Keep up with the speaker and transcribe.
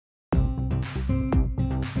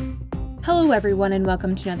Hello, everyone, and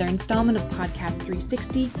welcome to another installment of Podcast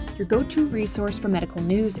 360, your go-to resource for medical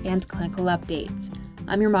news and clinical updates.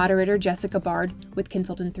 I'm your moderator, Jessica Bard, with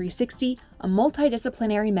Consultant 360, a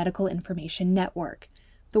multidisciplinary medical information network.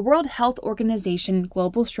 The World Health Organization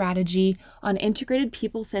Global Strategy on Integrated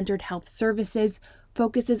People-Centered Health Services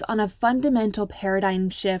focuses on a fundamental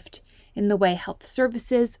paradigm shift in the way health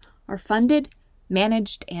services are funded,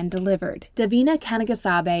 managed, and delivered. Davina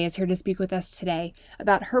Kanagisabe is here to speak with us today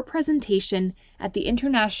about her presentation at the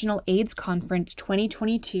International AIDS Conference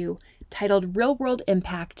 2022 titled Real-World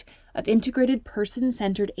Impact of Integrated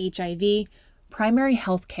Person-Centered HIV, Primary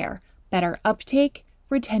Healthcare, Better Uptake,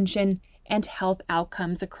 Retention, and Health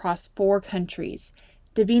Outcomes across 4 countries.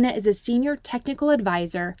 Davina is a Senior Technical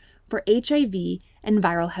Advisor for HIV and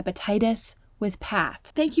Viral Hepatitis with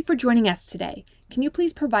PATH. Thank you for joining us today. Can you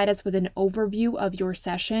please provide us with an overview of your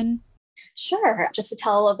session? Sure. Just to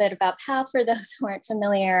tell a little bit about PATH for those who aren't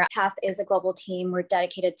familiar, PATH is a global team. We're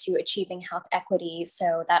dedicated to achieving health equity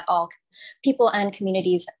so that all people and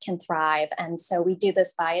communities can thrive. And so we do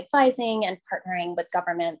this by advising and partnering with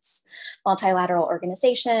governments, multilateral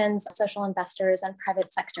organizations, social investors, and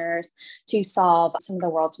private sectors to solve some of the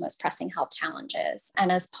world's most pressing health challenges.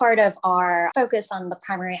 And as part of our focus on the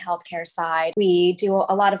primary healthcare side, we do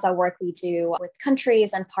a lot of the work we do with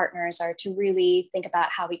countries and partners are to really think about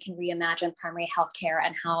how we can reimagine primary healthcare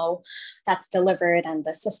and how that's delivered and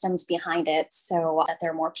the systems behind it so that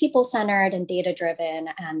they're more people-centered and data-driven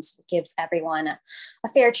and gives everyone a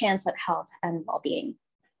fair chance at health and well-being.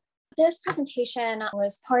 This presentation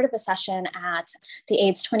was part of a session at the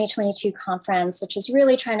AIDS 2022 conference, which is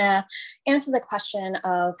really trying to answer the question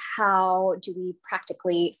of how do we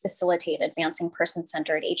practically facilitate advancing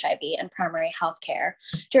person-centered HIV and primary healthcare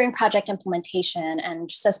during project implementation and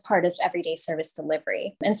just as part of everyday service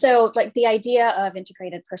delivery. And so the idea of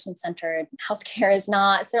integrated person-centered healthcare is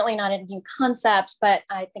certainly not a new concept, but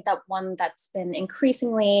I think that one that's been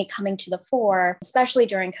increasingly coming to the fore, especially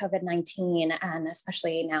during COVID-19 and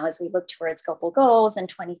especially now as we look towards global goals in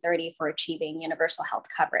 2030 for achieving universal health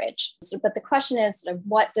coverage. But the question is,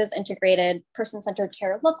 what does integrated person-centered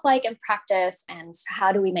care look like in practice, and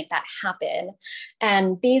how do we make that happen?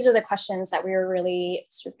 And these are the questions that we were really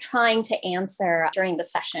trying to answer during the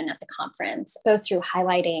session at the conference, both through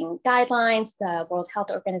highlighting guidelines the World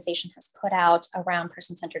Health Organization has put out around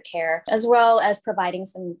person-centered care, as well as providing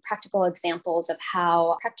some practical examples of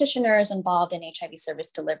how practitioners involved in HIV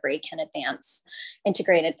service delivery can advance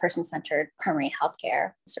integrated person-centered primary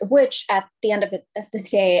healthcare, which at the end of the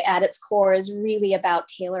day, at its core, is really about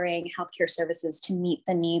tailoring healthcare services to meet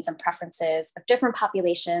the needs and preferences of different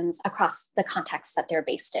populations across the contexts that they're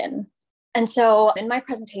based in. And so in my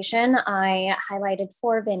presentation, I highlighted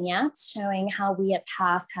 4 vignettes showing how we at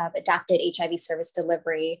PATH have adapted HIV service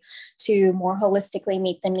delivery to more holistically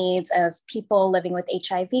meet the needs of people living with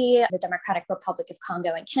HIV, the Democratic Republic of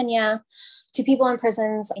Congo and Kenya, to people in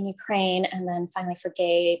prisons in Ukraine, and then finally for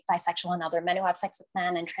gay, bisexual, and other men who have sex with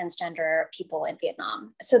men and transgender people in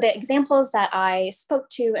Vietnam. So the examples that I spoke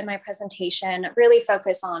to in my presentation really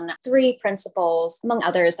focus on 3 principles, among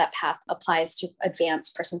others, that PATH applies to advance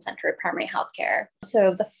person-centered primary healthcare.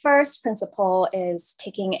 So the first principle is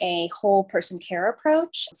taking a whole person care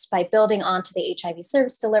approach by building onto the HIV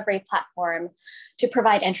service delivery platform to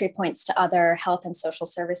provide entry points to other health and social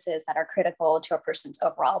services that are critical to a person's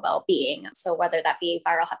overall well-being. So whether that be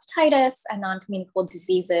viral hepatitis and non-communicable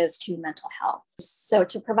diseases to mental health. So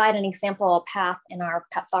to provide an example, PATH in our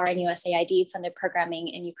PEPFAR and USAID funded programming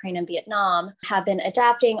in Ukraine and Vietnam have been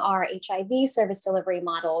adapting our HIV service delivery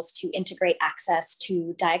models to integrate access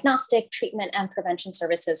to diagnostic, treatment, and prevention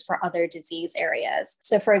services for other disease areas.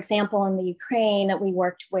 So for example, in the Ukraine, we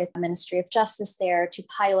worked with the Ministry of Justice there to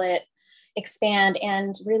pilot, expand,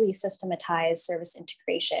 and really systematize service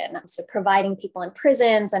integration. So providing people in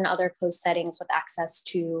prisons and other closed settings with access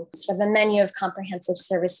to a menu of comprehensive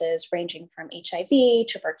services ranging from HIV,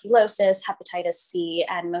 tuberculosis, hepatitis C,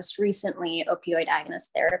 and most recently, opioid agonist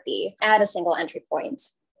therapy at a single entry point.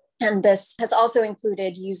 And this has also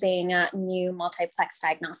included using new multiplex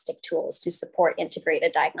diagnostic tools to support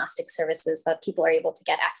integrated diagnostic services so that people are able to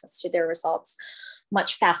get access to their results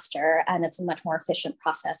much faster, and it's a much more efficient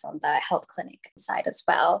process on the health clinic side as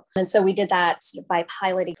well. And so we did that by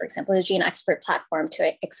piloting, for example, the Gene Expert platform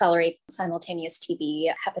to accelerate simultaneous TB,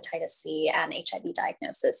 hepatitis C, and HIV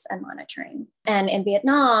diagnosis and monitoring. And in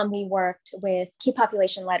Vietnam, we worked with key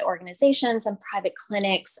population-led organizations and private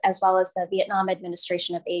clinics, as well as the Vietnam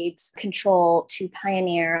Administration of AIDS Control, to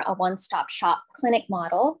pioneer a one-stop shop clinic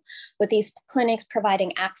model, with these clinics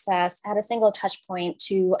providing access at a single touch point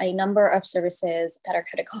to a number of services that are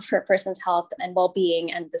critical for a person's health and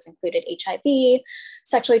well-being. And this included HIV,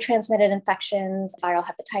 sexually transmitted infections, viral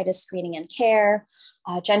hepatitis screening and care,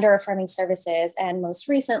 gender-affirming services, and most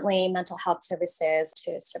recently, mental health services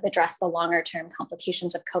to sort of address the longer-term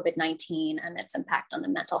complications of COVID-19 and its impact on the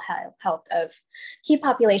mental health of key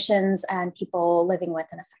populations and people living with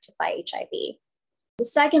and affected by HIV. The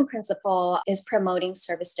second principle is promoting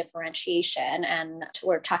service differentiation. And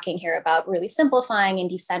we're talking here about really simplifying and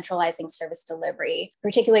decentralizing service delivery,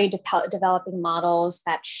 particularly developing models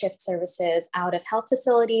that shift services out of health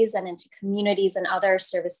facilities and into communities and other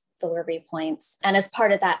service delivery points. And as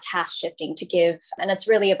part of that, task shifting to give, and it's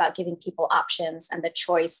really about giving people options and the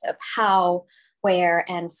choice of how, where,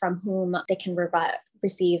 and from whom they can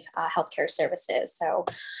receive healthcare services. So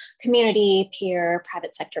community, peer,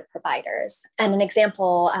 private sector providers. And an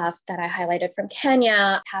example that I highlighted from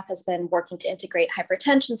Kenya, PATH has been working to integrate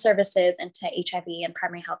hypertension services into HIV and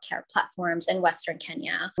primary healthcare platforms in Western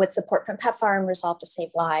Kenya with support from PEPFAR and Resolve to Save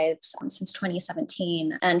Lives since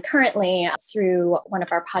 2017. And currently, through one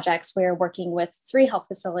of our projects, we're working with 3 health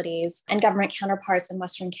facilities and government counterparts in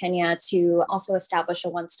Western Kenya to also establish a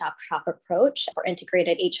one-stop shop approach for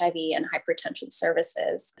integrated HIV and hypertension services.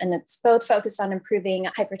 And it's both focused on improving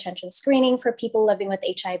hypertension screening for people living with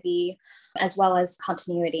HIV, as well as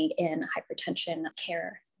continuity in hypertension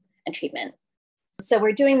care and treatment. So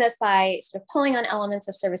we're doing this by sort of pulling on elements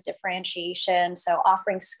of service differentiation. So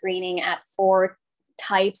offering screening at 4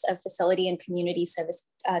 types of facility and community service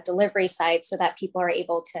delivery sites so that people are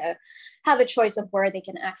able to have a choice of where they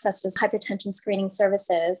can access those hypertension screening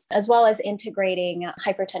services, as well as integrating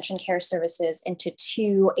hypertension care services into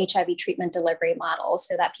 2 HIV treatment delivery models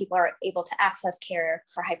so that people are able to access care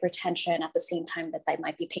for hypertension at the same time that they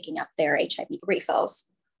might be picking up their HIV refills.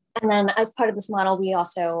 And then as part of this model, we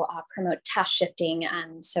also promote task shifting.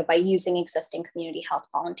 And so by using existing community health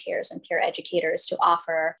volunteers and peer educators to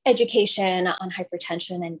offer education on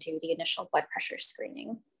hypertension and do the initial blood pressure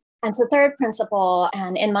screening. And so third principle,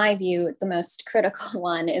 and in my view, the most critical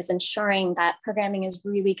one, is ensuring that programming is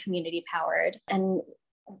really community powered. And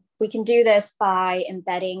we can do this by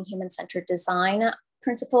embedding human-centered design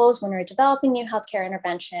principles when we're developing new healthcare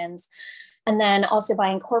interventions. And then also by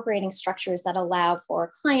incorporating structures that allow for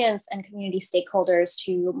clients and community stakeholders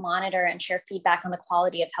to monitor and share feedback on the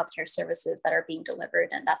quality of healthcare services that are being delivered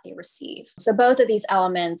and that they receive. So both of these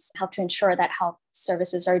elements help to ensure that health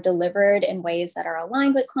services are delivered in ways that are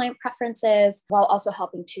aligned with client preferences, while also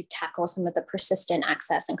helping to tackle some of the persistent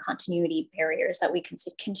access and continuity barriers that we can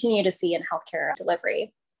continue to see in healthcare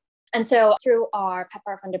delivery. And so through our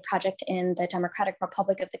PEPFAR-funded project in the Democratic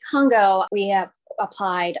Republic of the Congo, we have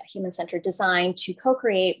applied human-centered design to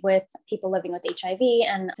co-create with people living with HIV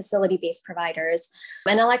and facility-based providers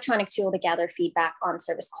an electronic tool to gather feedback on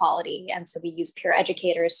service quality. And so we use peer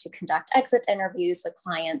educators to conduct exit interviews with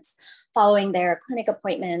clients following their clinic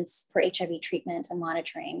appointments for HIV treatment and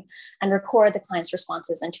monitoring, and record the client's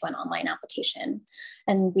responses into an online application.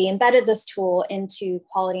 And we embedded this tool into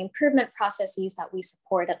quality improvement processes that we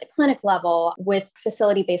support at the clinic level with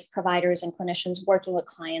facility-based providers and clinicians working with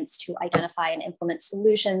clients to identify and implement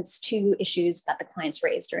solutions to issues that the clients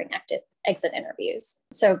raise during exit interviews.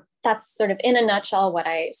 So that's sort of in a nutshell what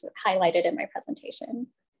I sort of highlighted in my presentation.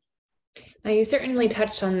 Now, you certainly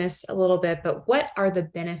touched on this a little bit, but what are the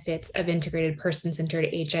benefits of integrated person-centered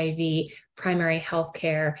HIV primary health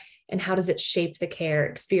care, and how does it shape the care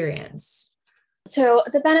experience? So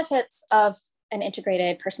the benefits of an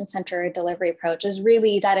integrated person-centered delivery approach is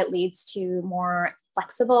really that it leads to more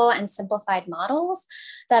flexible and simplified models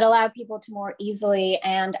that allow people to more easily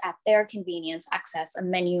and at their convenience access a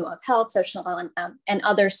menu of health, social, and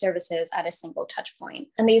other services at a single touch point.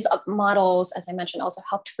 And these models, as I mentioned, also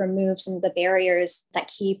help to remove some of the barriers that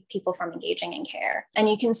keep people from engaging in care. And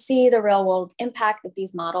you can see the real world impact of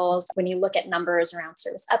these models when you look at numbers around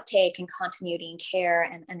service uptake and continuity in care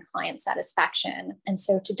and client satisfaction. And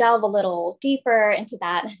so to delve a little deeper into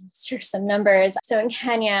that and share some numbers. So in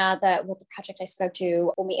Kenya, with the project I spoke to,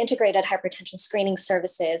 when we integrated hypertension screening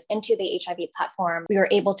services into the HIV platform, we were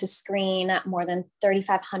able to screen more than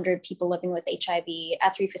 3,500 people living with HIV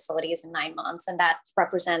at 3 facilities in 9 months. And that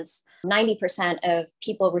represents 90% of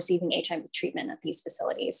people receiving HIV treatment at these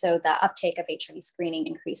facilities. So the uptake of HIV screening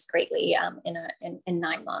increased greatly in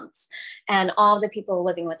 9 months. And all of the people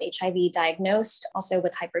living with HIV diagnosed also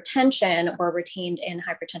with hypertension were retained in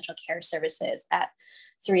hypertension care services at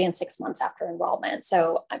 3 and 6 months after enrollment.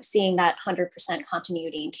 So I'm seeing that 100%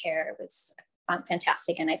 continuity in care was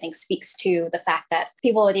fantastic, and I think speaks to the fact that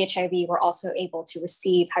people with HIV were also able to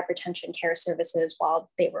receive hypertension care services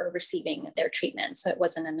while they were receiving their treatment. So it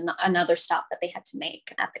wasn't another stop that they had to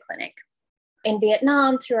make at the clinic. In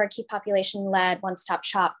Vietnam, through our key population-led one-stop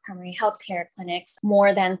shop primary healthcare clinics,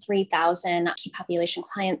 more than 3,000 key population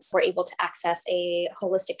clients were able to access a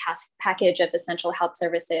holistic package of essential health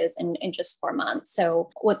services in just 4 months.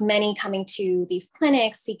 So with many coming to these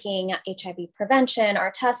clinics seeking HIV prevention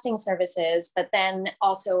or testing services, but then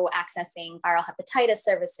also accessing viral hepatitis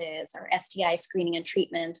services or STI screening and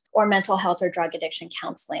treatment or mental health or drug addiction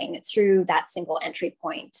counseling through that single entry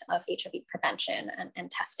point of HIV prevention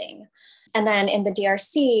and testing. And then in the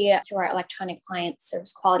DRC, through our electronic client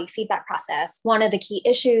service quality feedback process, one of the key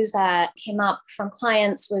issues that came up from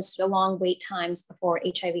clients was the long wait times before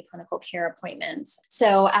HIV clinical care appointments.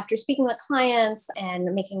 So after speaking with clients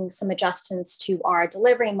and making some adjustments to our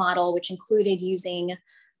delivery model, which included using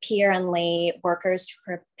peer and lay workers to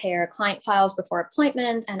prepare client files before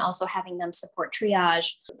appointment and also having them support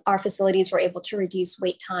triage, our facilities were able to reduce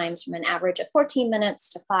wait times from an average of 14 minutes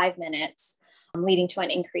to 5 minutes, leading to an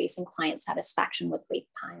increase in client satisfaction with wait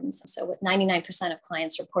times. So with 99% of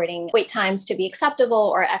clients reporting wait times to be acceptable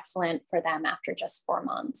or excellent for them after just 4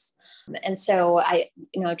 months. And so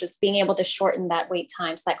just being able to shorten that wait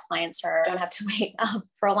time so that clients don't have to wait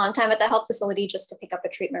for a long time at the health facility just to pick up a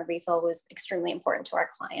treatment refill was extremely important to our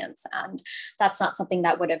clients. And that's not something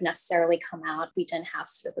that would have necessarily come out. We didn't have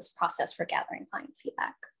sort of this process for gathering client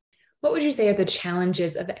feedback. What would you say are the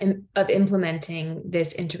challenges of implementing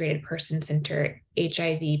this integrated person-centered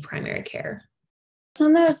HIV primary care?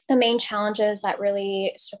 Some of the main challenges that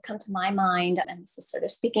really sort of come to my mind, and this is sort of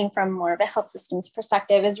speaking from more of a health systems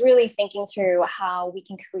perspective, is really thinking through how we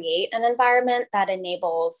can create an environment that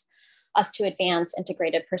enables us to advance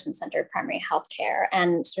integrated person-centered primary healthcare.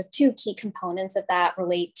 And sort of two key components of that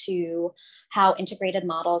relate to how integrated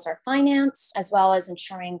models are financed, as well as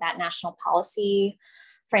ensuring that national policy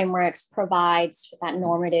frameworks provides that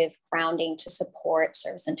normative grounding to support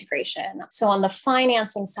service integration. So on the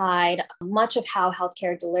financing side, much of how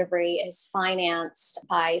healthcare delivery is financed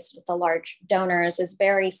by sort of the large donors is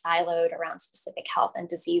very siloed around specific health and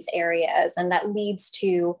disease areas. And that leads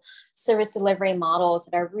to service delivery models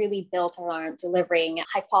that are really built around delivering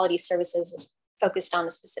high quality services focused on a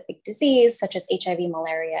specific disease, such as HIV,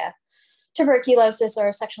 malaria, tuberculosis,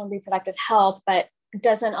 or sexual and reproductive health, but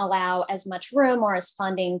doesn't allow as much room or as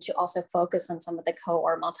funding to also focus on some of the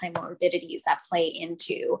or multimorbidities that play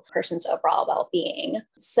into a person's overall well-being.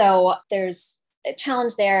 So there's a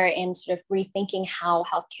challenge there in sort of rethinking how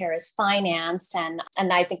healthcare is financed. And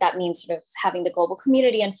I think that means sort of having the global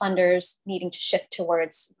community and funders needing to shift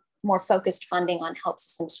towards more focused funding on health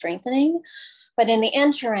system strengthening. But in the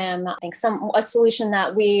interim, I think a solution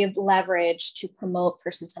that we've leveraged to promote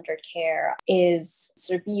person-centered care is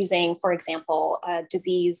sort of using, for example, a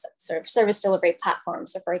disease sort of service delivery platform.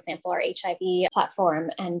 So for example, our HIV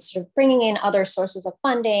platform, and sort of bringing in other sources of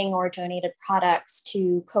funding or donated products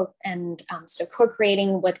to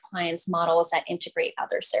co-creating with clients models that integrate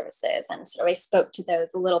other services. And so I spoke to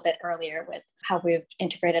those a little bit earlier with how we've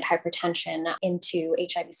integrated hypertension into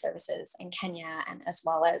HIV services in Kenya, and as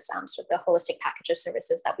well as sort of the holistic package of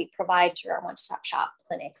services that we provide to our one-stop shop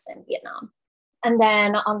clinics in Vietnam. And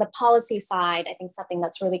then on the policy side, I think something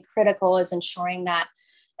that's really critical is ensuring that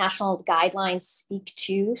national guidelines speak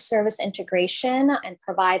to service integration and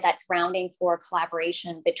provide that grounding for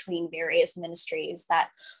collaboration between various ministries that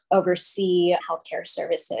oversee healthcare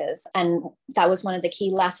services. And that was one of the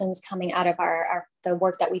key lessons coming out of the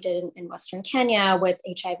work that we did in Western Kenya with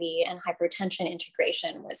HIV and hypertension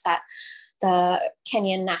integration, was that the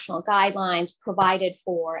Kenyan national guidelines provided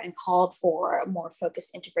for and called for more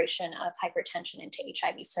focused integration of hypertension into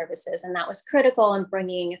HIV services. And that was critical in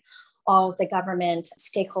bringing all of the government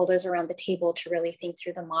stakeholders around the table to really think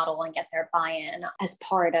through the model and get their buy-in as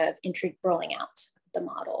part of rolling out the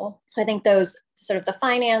model. So I think those sort of the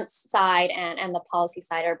finance side and the policy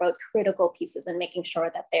side are both critical pieces in making sure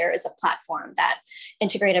that there is a platform that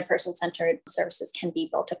integrated person-centered services can be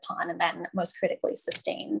built upon and then most critically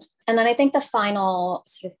sustained. And then I think the final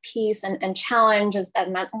sort of piece and challenge is,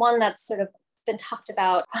 and that one that's sort of been talked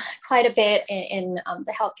about quite a bit in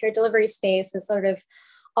the healthcare delivery space, is sort of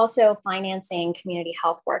also financing community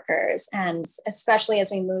health workers. And especially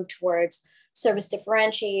as we move towards service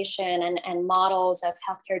differentiation and models of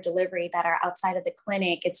healthcare delivery that are outside of the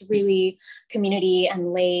clinic, it's really community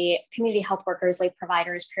health workers, lay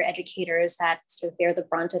providers, peer educators that sort of bear the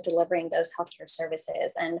brunt of delivering those healthcare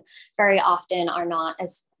services, and very often are not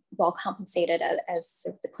as well compensated as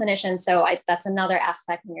sort of the clinicians. So that's another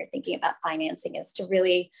aspect when you're thinking about financing, is to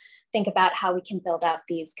really think about how we can build out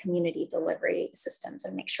these community delivery systems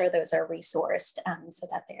and make sure those are resourced so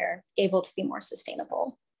that they're able to be more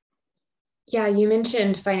sustainable. Yeah, you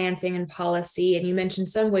mentioned financing and policy, and you mentioned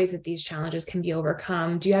some ways that these challenges can be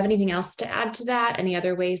overcome. Do you have anything else to add to that? Any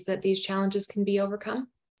other ways that these challenges can be overcome?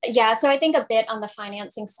 Yeah, so I think a bit on the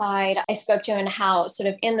financing side, I spoke to in how sort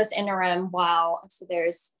of in this interim, while so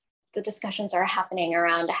there's the discussions are happening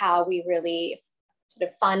around how we really sort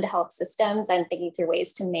of fund health systems and thinking through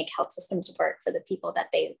ways to make health systems work for the people that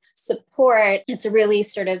they support. It's really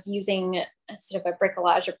sort of using a sort of a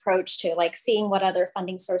bricolage approach to like seeing what other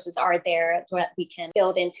funding sources are there, what we can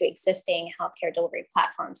build into existing healthcare delivery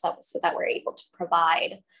platforms so that we're able to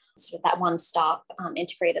provide sort of that one-stop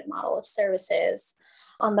integrated model of services.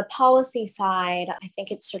 On the policy side, I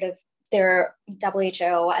think it's sort of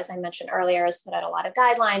WHO, as I mentioned earlier, has put out a lot of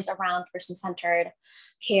guidelines around person-centered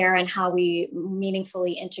care and how we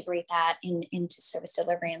meaningfully integrate that into service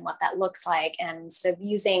delivery and what that looks like, and sort of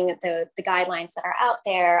using the guidelines that are out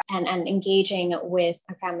there and engaging with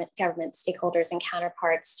government stakeholders and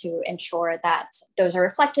counterparts to ensure that those are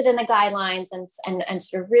reflected in the guidelines and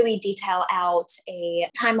sort of really detail out a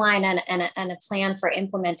timeline and a plan for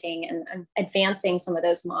implementing and advancing some of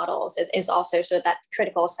those models is also sort of that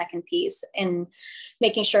critical second piece in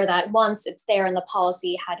making sure that once it's there in the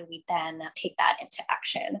policy, how do we then take that into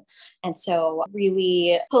action? And so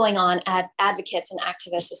really pulling on advocates and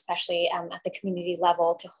activists, especially at the community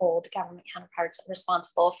level, to hold government counterparts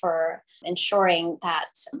responsible for ensuring that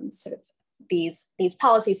sort of these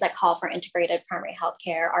policies that call for integrated primary health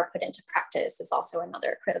care are put into practice is also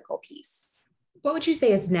another critical piece. What would you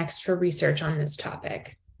say is next for research on this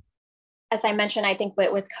topic? As I mentioned, I think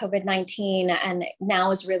with COVID-19, and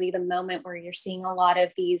now is really the moment where you're seeing a lot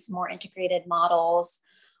of these more integrated models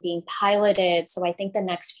being piloted. So I think the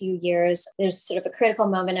next few years, there's sort of a critical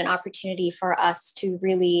moment and opportunity for us to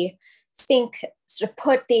really think, sort of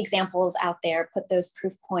put the examples out there, put those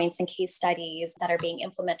proof points and case studies that are being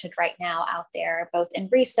implemented right now out there, both in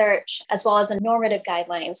research as well as in normative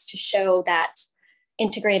guidelines to show that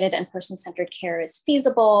integrated and person-centered care is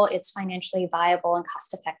feasible, it's financially viable and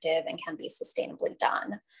cost-effective, and can be sustainably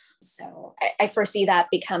done. So I foresee that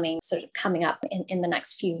becoming sort of coming up in the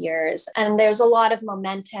next few years. And there's a lot of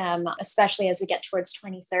momentum, especially as we get towards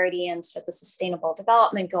 2030 and sort of the sustainable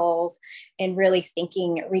development goals, in really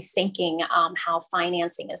rethinking how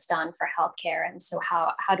financing is done for healthcare. And so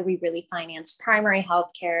how do we really finance primary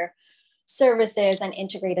healthcare services and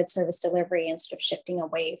integrated service delivery, and sort of shifting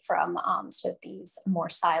away from sort of these more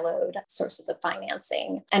siloed sources of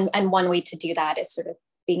financing. And one way to do that is sort of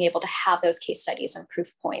being able to have those case studies and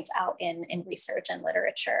proof points out in research and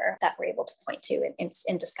literature that we're able to point to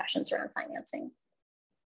in discussions around financing.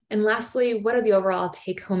 And lastly, what are the overall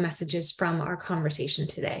take-home messages from our conversation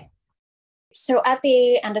today? So at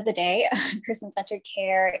the end of the day, person-centered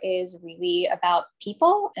care is really about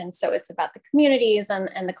people. And so it's about the communities and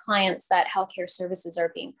the clients that healthcare services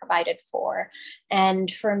are being provided for.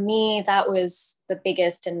 And for me, that was the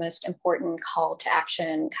biggest and most important call to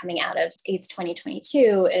action coming out of AIDS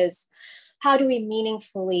 2022 is how do we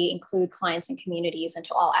meaningfully include clients and communities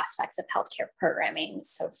into all aspects of healthcare programming?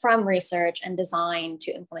 So from research and design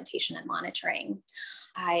to implementation and monitoring.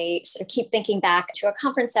 I sort of keep thinking back to a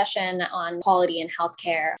conference session on quality in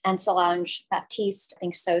healthcare, and Solange Baptiste, I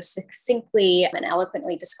think, so succinctly and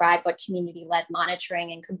eloquently described what community-led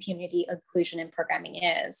monitoring and community inclusion in programming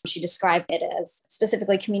is. She described it as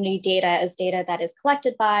specifically community data as data that is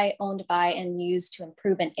collected by, owned by, and used to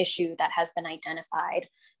improve an issue that has been identified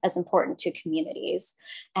as important to communities.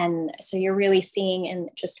 And so you're really seeing in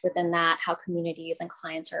just within that how communities and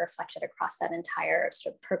clients are reflected across that entire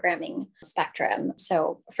sort of programming spectrum.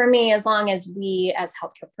 So for me, as long as we as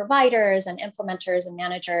healthcare providers and implementers and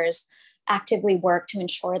managers actively work to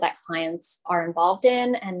ensure that clients are involved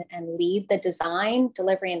in and lead the design,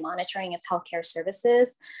 delivery, and monitoring of healthcare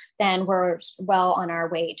services, then we're well on our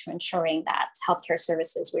way to ensuring that healthcare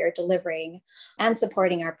services we are delivering and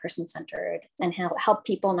supporting are person-centered and help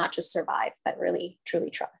people not just survive, but really,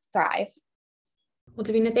 truly thrive. Well,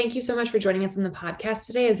 Davina, thank you so much for joining us on the podcast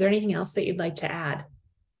today. Is there anything else that you'd like to add?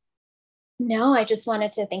 No, I just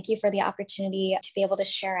wanted to thank you for the opportunity to be able to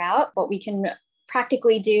share out what we can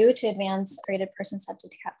practically do to advance integrated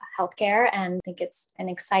person-centered healthcare. And I think it's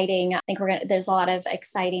there's a lot of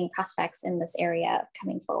exciting prospects in this area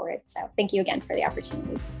coming forward. So thank you again for the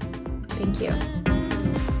opportunity. Thank you.